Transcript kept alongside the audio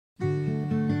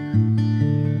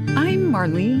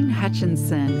Marlene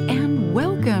Hutchinson, and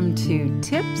welcome to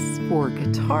Tips for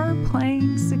Guitar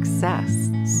Playing Success,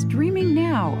 streaming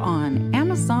now on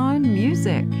Amazon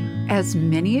Music. As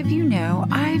many of you know,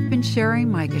 I've been sharing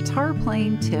my guitar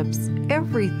playing tips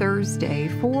every Thursday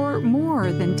for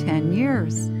more than 10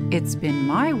 years. It's been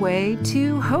my way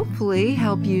to hopefully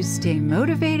help you stay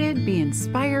motivated, be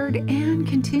inspired, and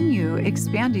continue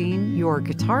expanding your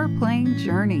guitar playing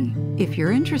journey. If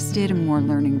you're interested in more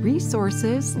learning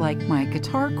resources like my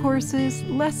guitar courses,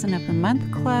 Lesson of the Month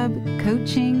Club,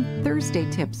 coaching, Thursday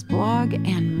Tips blog,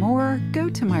 and more, go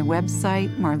to my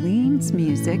website,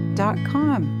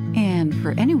 marlenesmusic.com. And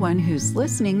for anyone who's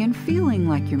listening and feeling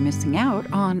like you're missing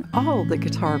out on all the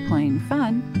guitar playing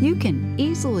fun, you can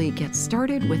easily get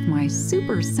started with my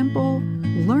super simple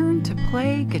Learn to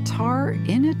Play Guitar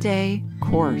in a Day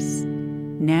course.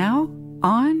 Now,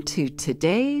 on to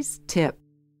today's tip.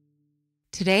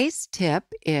 Today's tip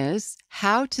is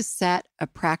how to set a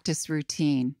practice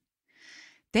routine.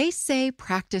 They say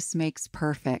practice makes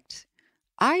perfect.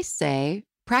 I say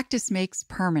practice makes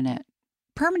permanent.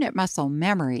 Permanent muscle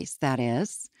memories, that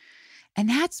is. And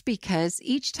that's because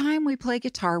each time we play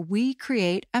guitar, we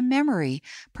create a memory,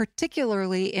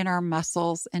 particularly in our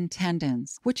muscles and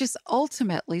tendons, which is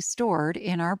ultimately stored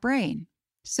in our brain.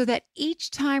 So that each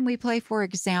time we play, for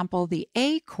example, the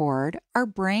A chord, our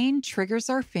brain triggers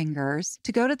our fingers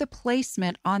to go to the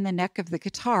placement on the neck of the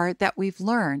guitar that we've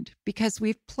learned because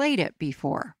we've played it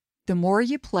before. The more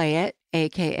you play it,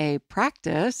 aka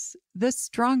practice, the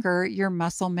stronger your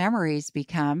muscle memories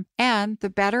become, and the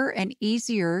better and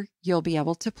easier you'll be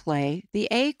able to play the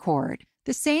A chord.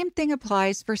 The same thing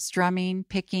applies for strumming,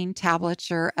 picking,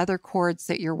 tablature, other chords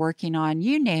that you're working on,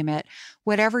 you name it,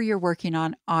 whatever you're working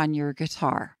on your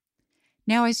guitar.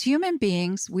 Now, as human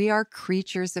beings, we are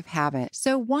creatures of habit.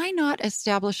 So why not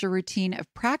establish a routine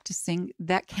of practicing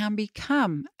that can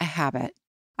become a habit?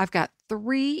 I've got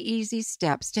 3 easy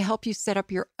steps to help you set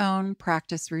up your own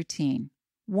practice routine.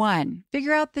 1,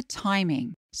 figure out the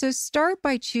timing. So start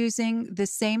by choosing the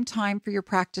same time for your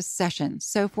practice session.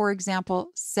 So for example,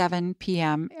 7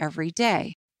 p.m. every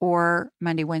day, or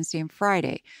Monday, Wednesday, and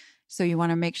Friday. So you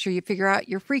want to make sure you figure out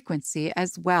your frequency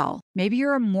as well. Maybe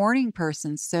you're a morning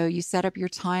person, so you set up your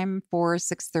time for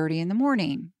 6:30 in the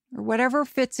morning, or whatever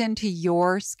fits into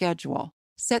your schedule.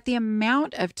 Set the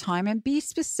amount of time and be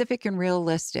specific and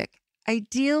realistic.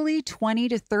 Ideally, 20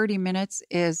 to 30 minutes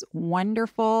is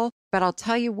wonderful, but I'll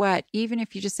tell you what, even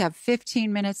if you just have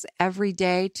 15 minutes every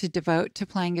day to devote to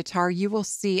playing guitar, you will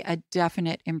see a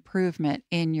definite improvement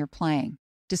in your playing.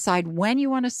 Decide when you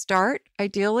want to start.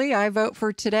 Ideally, I vote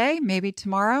for today, maybe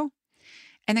tomorrow,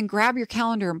 and then grab your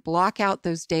calendar and block out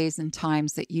those days and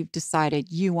times that you've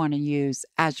decided you want to use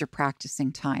as your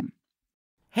practicing time.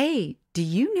 Hey, do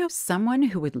you know someone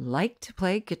who would like to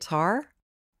play guitar?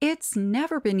 It's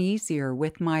never been easier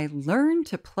with my Learn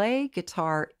to Play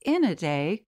Guitar in a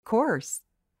Day course.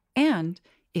 And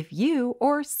if you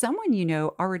or someone you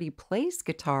know already plays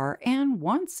guitar and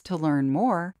wants to learn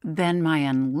more, then my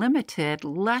unlimited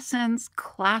lessons,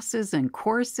 classes, and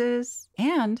courses,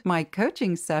 and my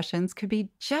coaching sessions could be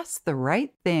just the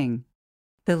right thing.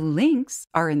 The links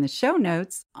are in the show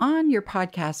notes on your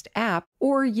podcast app,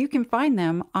 or you can find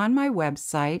them on my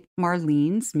website,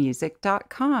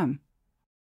 marlenesmusic.com.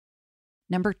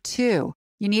 Number 2,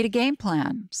 you need a game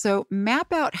plan. So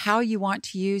map out how you want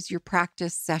to use your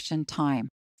practice session time.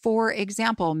 For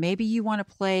example, maybe you want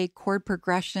to play chord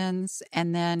progressions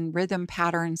and then rhythm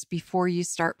patterns before you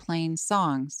start playing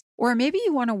songs. Or maybe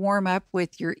you want to warm up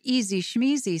with your easy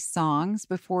schmeezy songs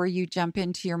before you jump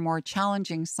into your more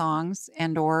challenging songs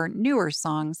and or newer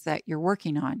songs that you're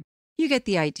working on. You get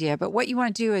the idea, but what you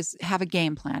want to do is have a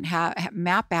game plan,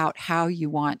 map out how you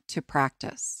want to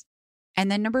practice. And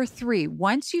then number 3,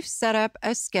 once you've set up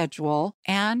a schedule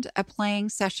and a playing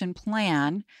session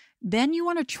plan, then you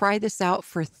want to try this out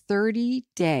for 30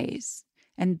 days.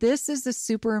 And this is a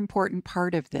super important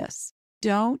part of this.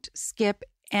 Don't skip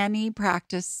any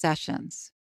practice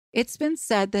sessions. It's been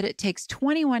said that it takes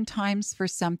 21 times for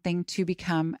something to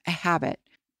become a habit.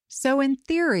 So in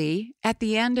theory, at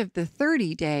the end of the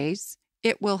 30 days,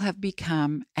 it will have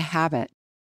become a habit.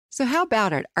 So how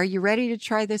about it? Are you ready to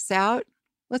try this out?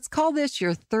 Let's call this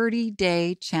your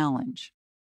 30-day challenge.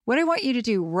 What I want you to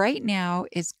do right now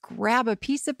is grab a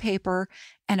piece of paper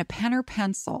and a pen or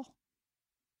pencil.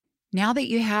 Now that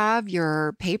you have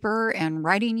your paper and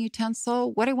writing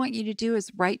utensil, what I want you to do is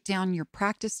write down your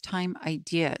practice time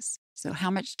ideas. So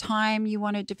how much time you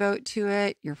want to devote to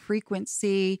it, your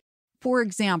frequency. For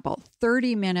example,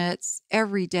 30 minutes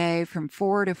every day from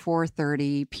 4 to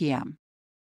 4:30 p.m.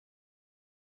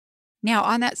 Now,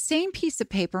 on that same piece of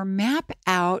paper, map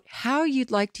out how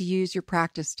you'd like to use your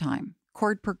practice time,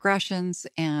 chord progressions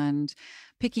and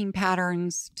picking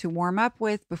patterns to warm up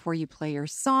with before you play your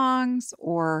songs,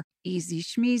 or easy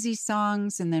schmeezy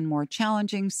songs and then more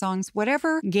challenging songs,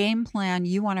 whatever game plan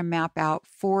you want to map out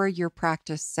for your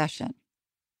practice session.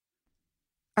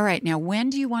 All right, now when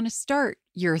do you want to start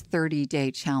your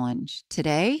 30-day challenge?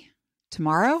 Today?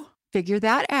 Tomorrow? Figure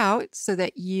that out so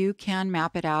that you can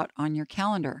map it out on your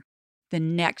calendar. The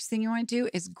next thing you want to do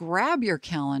is grab your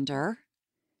calendar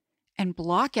and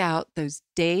block out those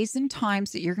days and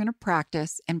times that you're going to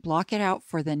practice, and block it out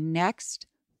for the next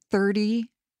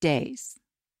 30 days.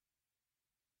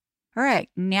 All right,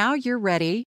 now you're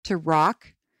ready to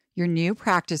rock your new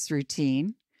practice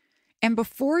routine. And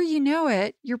before you know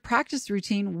it, your practice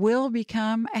routine will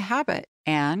become a habit.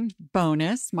 And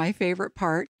bonus, my favorite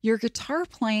part, your guitar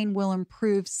playing will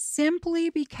improve simply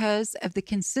because of the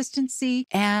consistency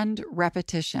and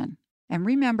repetition. And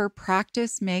remember,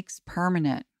 practice makes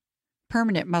permanent.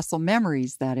 Permanent muscle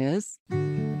memories, that is.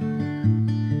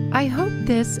 I hope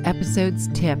this episode's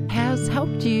tip has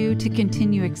helped you to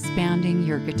continue expanding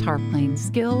your guitar playing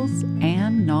skills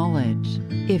and knowledge.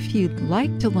 If you'd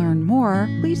like to learn more,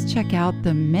 please check out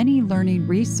the many learning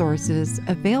resources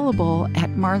available at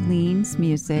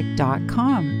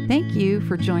marlenesmusic.com. Thank you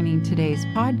for joining today's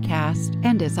podcast,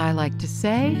 and as I like to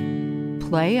say,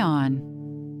 play on.